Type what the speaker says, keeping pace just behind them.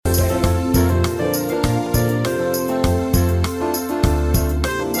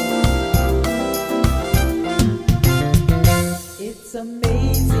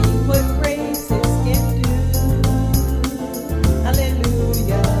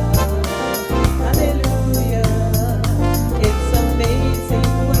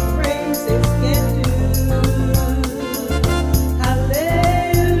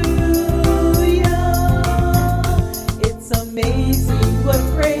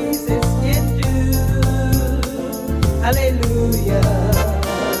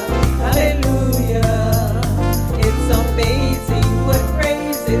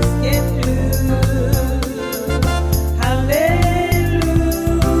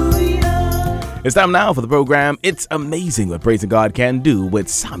It's time now for the program. It's amazing what praising God can do with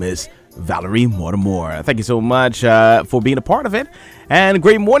Psalmist Valerie Mortimer. Thank you so much for being a part of it. And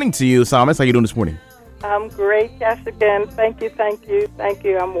great morning to you, Psalmist. How are you doing this morning? I'm great, Cassigan. Thank you.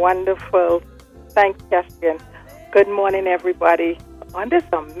 I'm wonderful. Thanks, Cassigan. Good morning, everybody. On this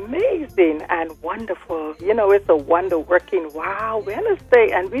amazing and wonderful, it's a wonder-working Wow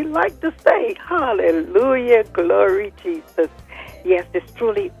Wednesday, and we like to say, hallelujah, glory, Jesus. Yes, it's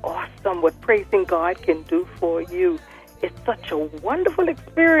truly awesome what praising God can do for you. It's such a wonderful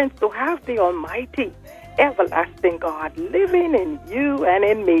experience to have the Almighty, everlasting God living in you and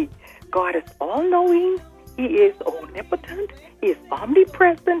in me. God is all-knowing. He is omnipotent. He is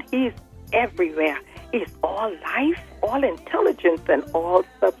omnipresent. He is everywhere. He is all life, all intelligence, and all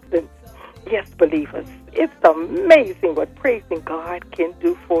substance. Yes, believers, it's amazing what praising God can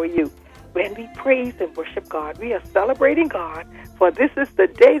do for you. When we praise and worship God, we are celebrating God, for this is the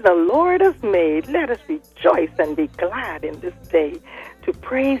day the Lord has made. Let us rejoice and be glad in this day. To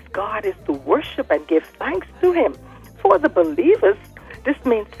praise God is to worship and give thanks to Him. For the believers, this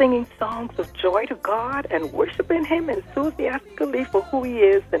means singing songs of joy to God and worshiping Him enthusiastically for who He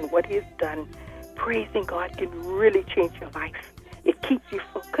is and what He has done. Praising God can really change your life. It keeps you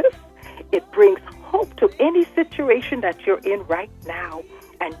focused. It brings hope to any situation that you're in right now.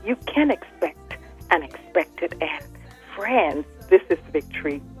 And you can expect an expected end. Friends, this is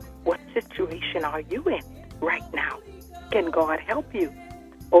victory. What situation are you in right now? Can God help you?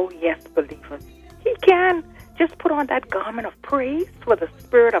 Oh, yes, believers. He can. Just put on that garment of praise for the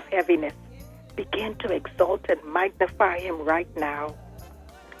spirit of heaviness. Begin to exalt and magnify Him right now.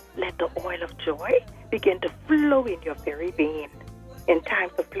 Let the oil of joy begin to flow in your very being. In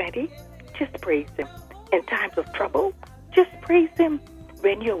times of plenty, just praise Him. In times of trouble, just praise Him.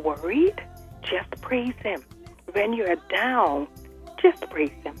 When you're worried, just praise Him. When you're down, just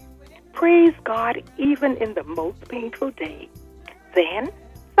praise Him. Praise God even in the most painful day. Then,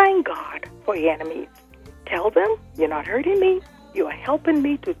 thank God for your enemies. Tell them, you're not hurting me. You are helping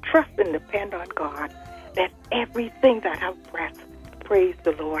me to trust and depend on God. Let everything that has breath praise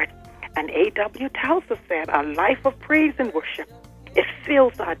the Lord. And A.W. Tozer said, a life of praise and worship, it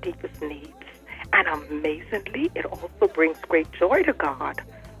fills our deepest needs. And amazingly, it also brings great joy to God.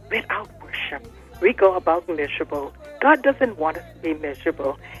 Without worship, we go about miserable. God doesn't want us to be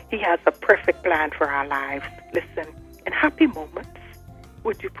miserable. He has a perfect plan for our lives. Listen, in happy moments,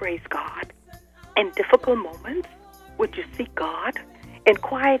 would you praise God? In difficult moments, would you seek God? In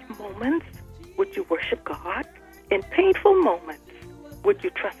quiet moments, would you worship God? In painful moments, would you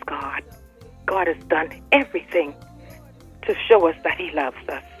trust God? God has done everything to show us that He loves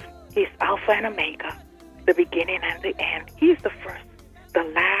us. He's Alpha and Omega, the beginning and the end. He's the first, the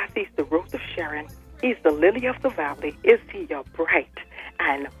last. He's the Rose of Sharon. He's the lily of the valley. Is He your bright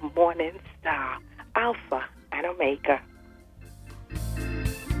and morning star, Alpha and Omega?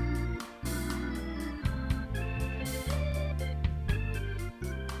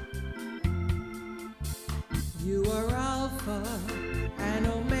 You are Alpha and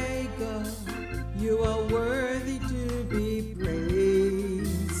Omega. You are worthy to be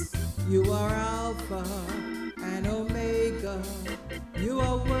praised. You are Alpha and Omega. You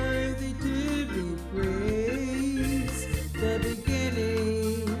are worthy to be praised. The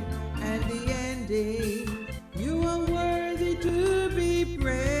beginning and the ending. You are worthy to be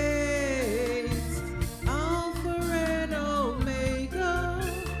praised. Alpha and Omega.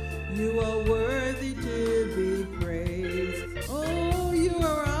 You are worthy to be praised. Oh, you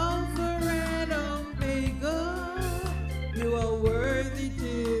are Alpha and Omega. You are worthy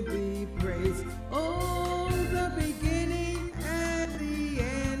to be praised. Oh, the beginning and the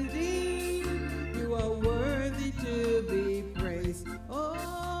ending. You are worthy to be praised. Oh,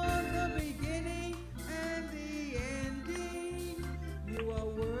 the beginning and the ending. You are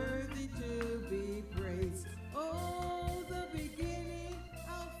worthy to be praised. Oh, the beginning,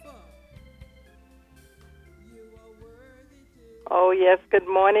 Alpha. You are worthy to. Oh, yes, good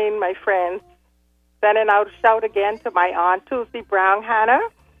morning, my friends. Sending out a shout again to my Aunt Tuesday Brown Hannah.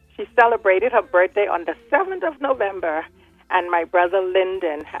 She celebrated her birthday on the 7th of November, and my brother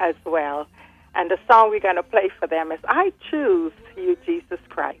Lyndon as well. And the song we're going to play for them is I Choose You, Jesus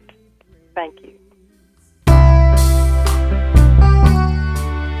Christ. Thank you.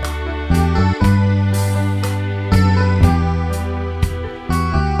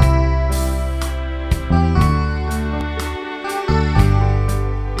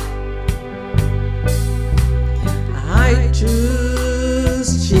 I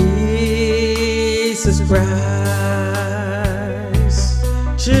choose Jesus Christ.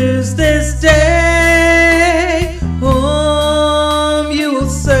 Choose this day whom you will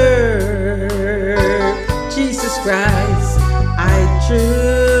serve. Christ. I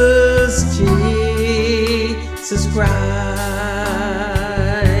choose Jesus Christ.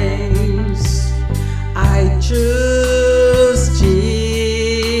 I choose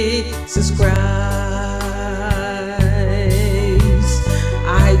Jesus Christ.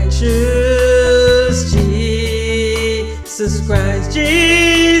 I choose Jesus Christ.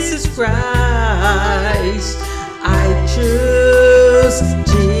 Jesus Christ. I choose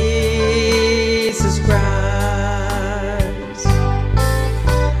Jesus Christ.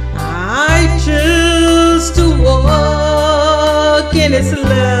 I choose to walk in His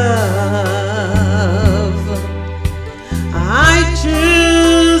love. I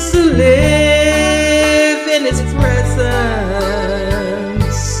choose to live in His presence.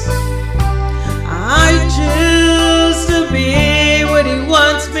 I choose to be what He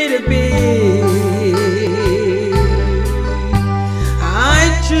wants me to be.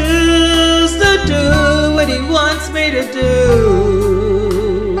 I choose to do what He wants me to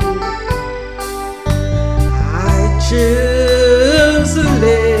do. I choose to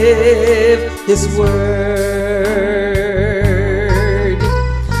live His word.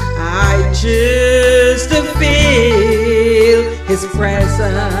 I choose to feel His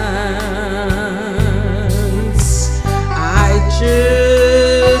presence. I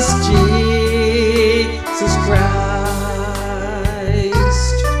choose Jesus Christ.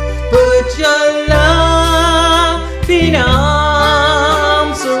 Put your loving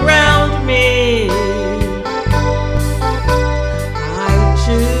arms around me. I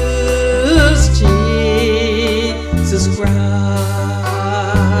choose Jesus Christ.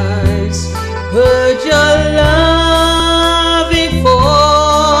 Put your loving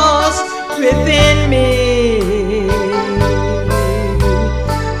force within me.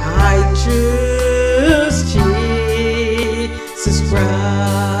 I choose Jesus Christ.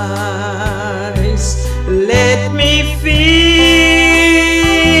 Let me feel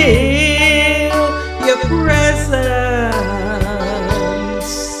your presence.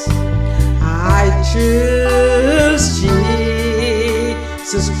 I choose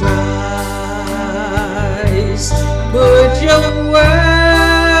Jesus Christ. Put your words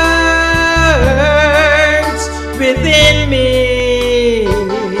within me.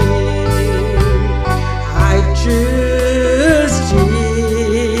 I choose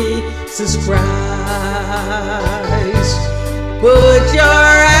Jesus Christ. Put your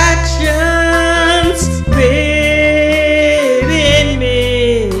actions within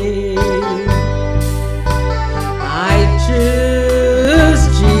me. I choose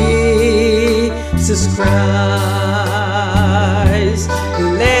Jesus Christ.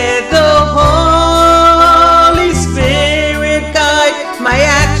 Let the Holy Spirit guide my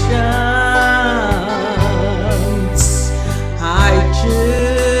actions. I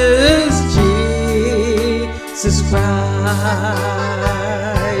choose Jesus Christ.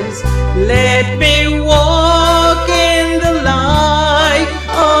 Let me walk in the light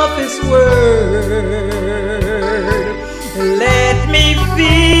of His word. Let me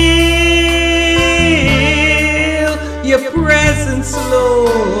feel your presence,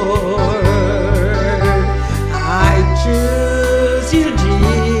 Lord. I choose you,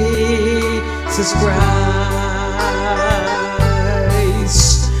 Jesus Christ.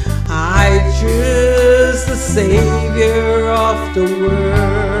 I choose the Savior of the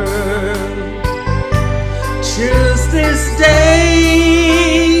world. Choose this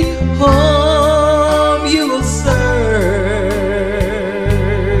day whom you will serve.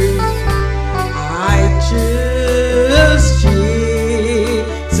 I choose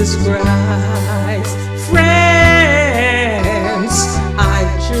Jesus Christ. Friends, I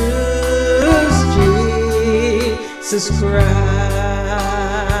choose Jesus Christ.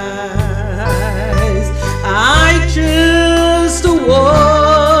 I choose to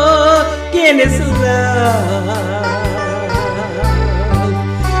walk in His love.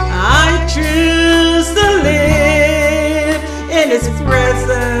 I choose to live in His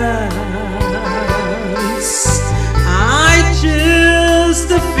presence. I choose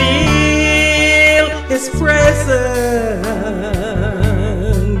to feel His presence.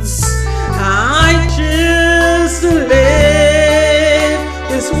 I choose to live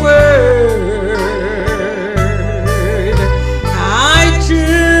His word. I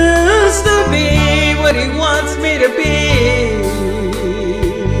choose to be what He wants me to be.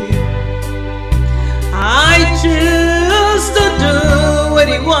 I choose to do what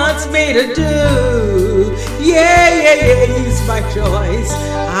He wants me to do. Yeah, He's my choice.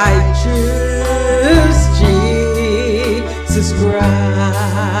 I choose Jesus Christ.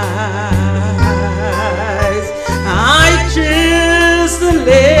 I choose to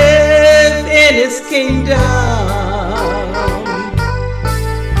live in His kingdom.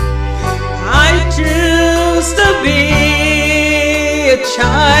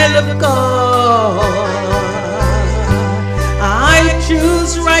 of God. I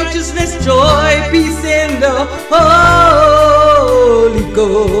choose righteousness, joy, peace in the Holy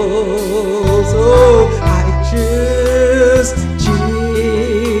Ghost. Oh, I choose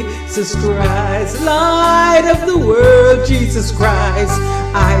Jesus Christ, light of the world, Jesus Christ.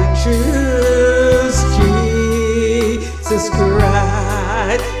 I choose Jesus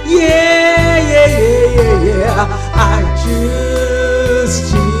Christ. Yeah, yeah, yeah, yeah, yeah. I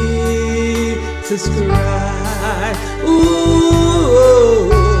choose Jesus Christ. Ooh,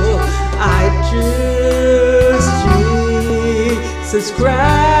 I choose Jesus Christ.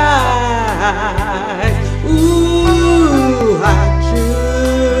 Ooh, I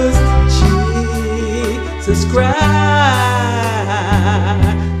choose Jesus Christ.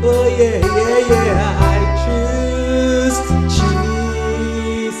 Oh yeah, yeah, yeah. I choose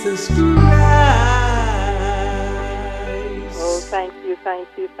Jesus Christ. Oh,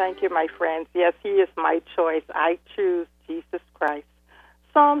 thank you, my friends. Yes, he is my choice. I choose Jesus Christ.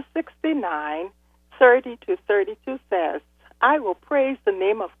 Psalm 69:30-32 says, I will praise the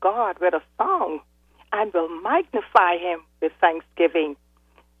name of God with a song and will magnify him with thanksgiving.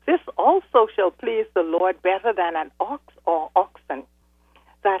 This also shall please the Lord better than an ox or oxen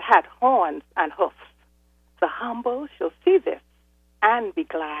that had horns and hoofs. The humble shall see this and be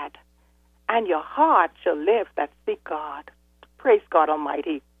glad, and your heart shall live that seek God. Praise God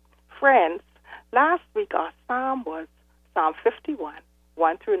Almighty. Friends, last week our psalm was Psalm 51,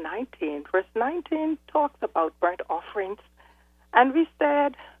 1-19. Verse 19 talks about burnt offerings, and we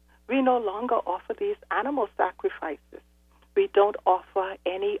said we no longer offer these animal sacrifices. We don't offer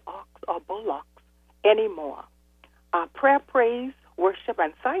any ox or bullocks anymore. Our prayer, praise, worship,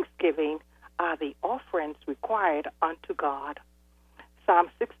 and thanksgiving are the offerings required unto God. Psalm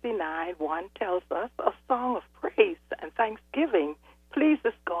 69:1 tells us a song of praise and thanksgiving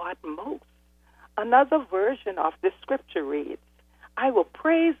pleases God most. Another version of this scripture reads, I will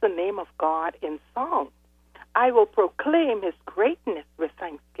praise the name of God in song. I will proclaim his greatness with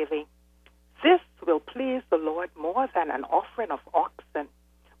thanksgiving. This will please the Lord more than an offering of oxen,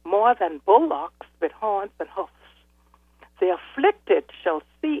 more than bullocks with horns and hoofs. The afflicted shall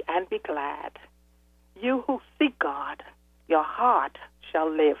see and be glad. You who seek God, your heart shall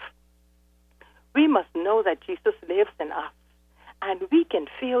live. We must know that Jesus lives in us, and we can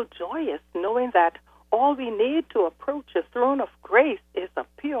feel joyous knowing that all we need to approach the throne of grace is a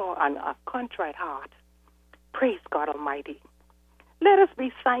pure and a contrite heart. Praise God Almighty. Let us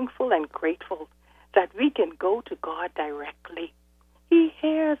be thankful and grateful that we can go to God directly. He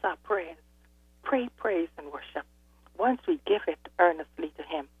hears our prayers. Pray, praise, and worship once we give it earnestly to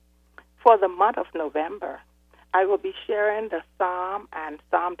him. For the month of November, I will be sharing the Psalm and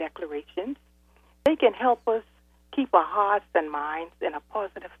Psalm declarations. They can help us keep our hearts and minds in a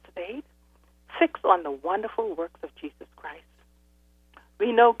positive state, fixed on the wonderful works of Jesus Christ.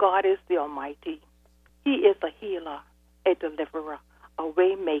 We know God is the Almighty. He is a healer, a deliverer, a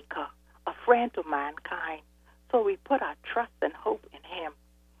way maker, a friend to mankind. So we put our trust and hope in him.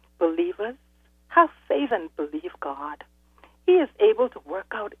 Believers, have faith and believe God. He is able to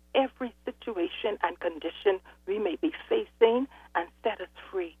work out every situation and condition we may be facing and set us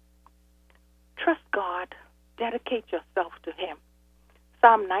free. Trust God. Dedicate yourself to him.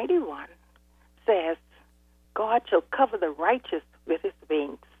 Psalm 91 says, God shall cover the righteous with his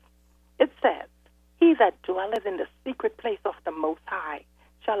wings. It says, he that dwelleth in the secret place of the Most High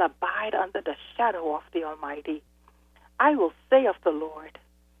shall abide under the shadow of the Almighty. I will say of the Lord,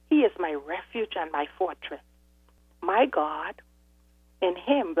 he is my refuge and my fortress. My God, in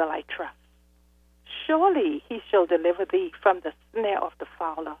him will I trust. Surely he shall deliver thee from the snare of the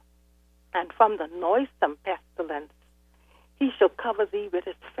fowler and from the noisome pestilence. He shall cover thee with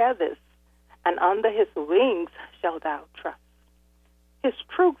his feathers, and under his wings shalt thou trust. His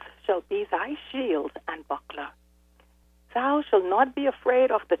truth shall be thy shield and buckler. Thou shalt not be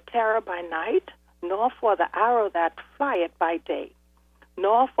afraid of the terror by night, nor for the arrow that flieth by day,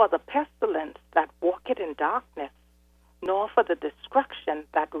 nor for the pestilence that walketh in darkness, nor for the destruction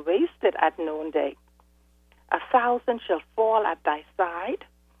that wasteth at noonday. 1,000 shall fall at thy side,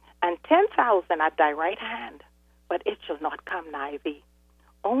 and 10,000 at thy right hand, but it shall not come nigh thee.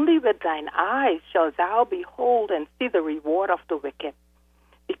 Only with thine eyes shalt thou behold and see the reward of the wicked,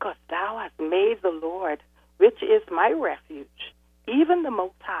 because thou hast made the Lord, which is my refuge, even the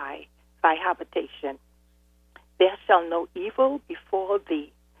Most High, thy habitation. There shall no evil befall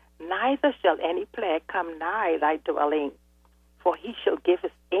thee, neither shall any plague come nigh thy dwelling. For he shall give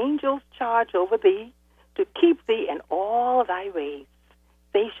his angels charge over thee, to keep thee in all thy ways.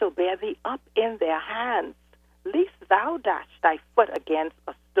 They shall bear thee up in their hands, lest thou dash thy foot against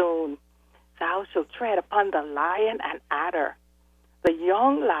a stone. Thou shalt tread upon the lion and adder. The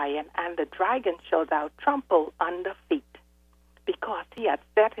young lion and the dragon shalt thou trample under feet. Because he hath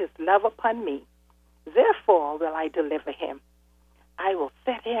set his love upon me, therefore will I deliver him. I will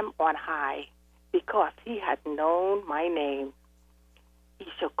set him on high, because he hath known my name. He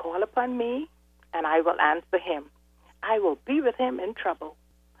shall call upon me, and I will answer him. I will be with him in trouble.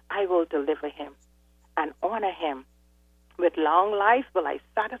 I will deliver him and honor him. With long life will I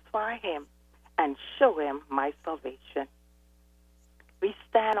satisfy him and show him my salvation. We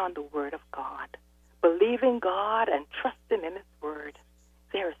stand on the word of God, believing God and trusting in his word.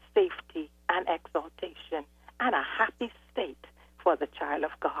 There is safety and exaltation and a happy state for the child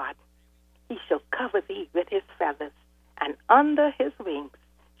of God. He shall cover thee with his feathers, and under his wings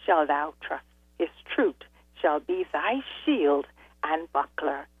shalt thou trust. His truth shall be thy shield and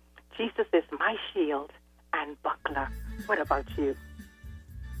buckler. Jesus is my shield and buckler. What about you?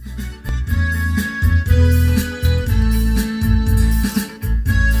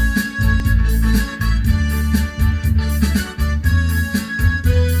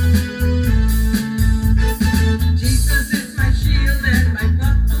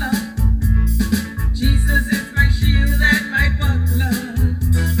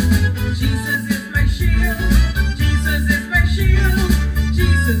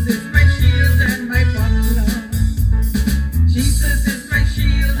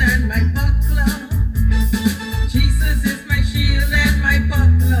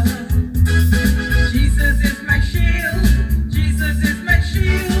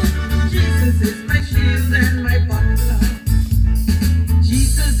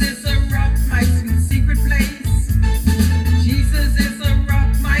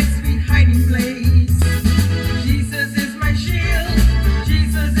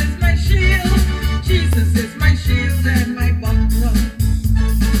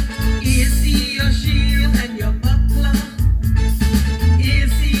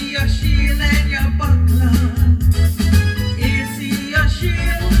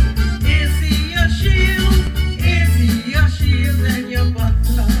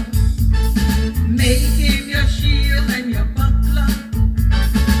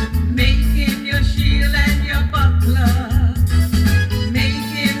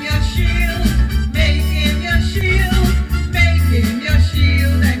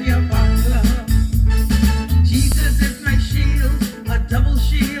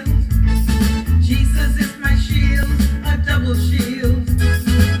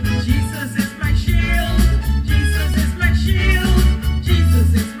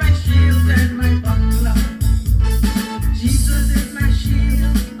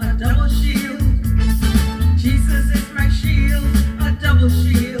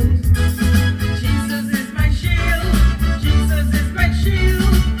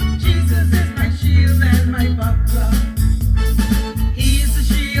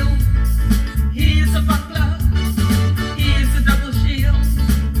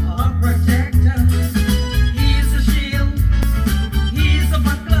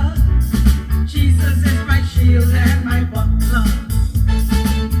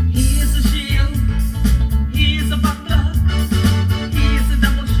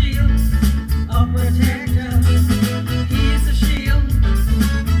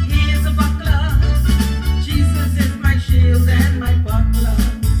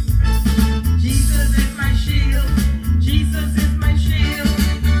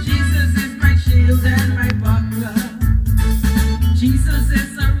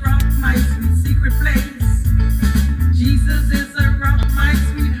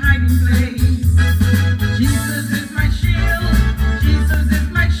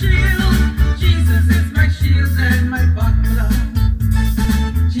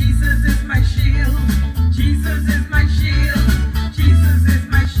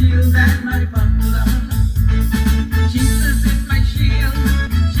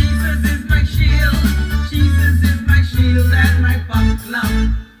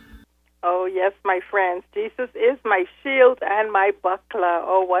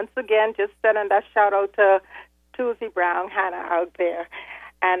 Just sending that shout out to Susie Brown, Hannah out there,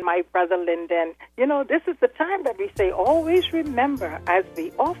 and my brother Lyndon. You know, this is the time that we say, always remember, as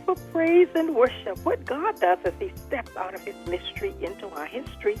we offer praise and worship, what God does is he steps out of his mystery into our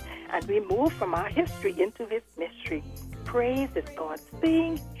history, and we move from our history into his mystery. Praise is God's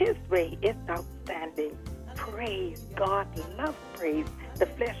thing. His way is outstanding. Praise. God loves praise. The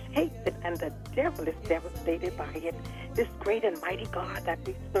flesh hates it, and the devil is devastated by it. This great and mighty God that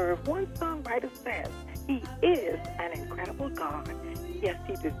we serve, one songwriter says, he is an incredible God. Yes,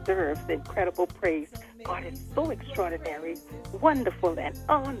 he deserves incredible praise. God is so extraordinary, wonderful, and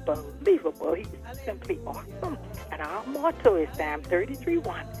unbelievable. He's simply awesome. And our motto is Psalm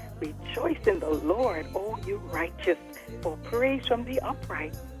 33:1. Rejoice in the Lord, O you righteous, for praise from the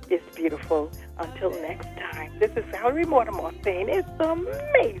upright is beautiful. Until next time, this is Valerie Mortimer saying it's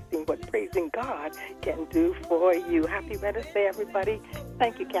amazing what praising God can do for you. Happy Wednesday, everybody.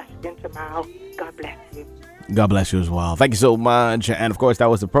 Thank you, Cassian Jamal. God bless you. God bless you as well. Thank you so much. And of course, that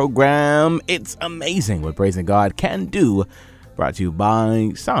was the program. It's amazing what praising God can do. Brought to you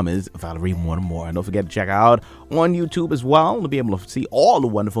by Psalmist Valerie Mortimer. And don't forget to check out on YouTube as well to be able to see all the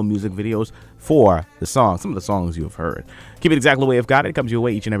wonderful music videos for the songs, some of the songs you have heard. Keep it exactly the way I've got it. It comes your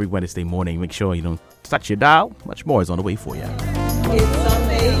way each and every Wednesday morning. Make sure you don't touch your dial. Much more is on the way for you. It's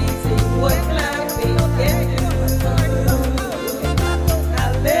amazing what clapping can do.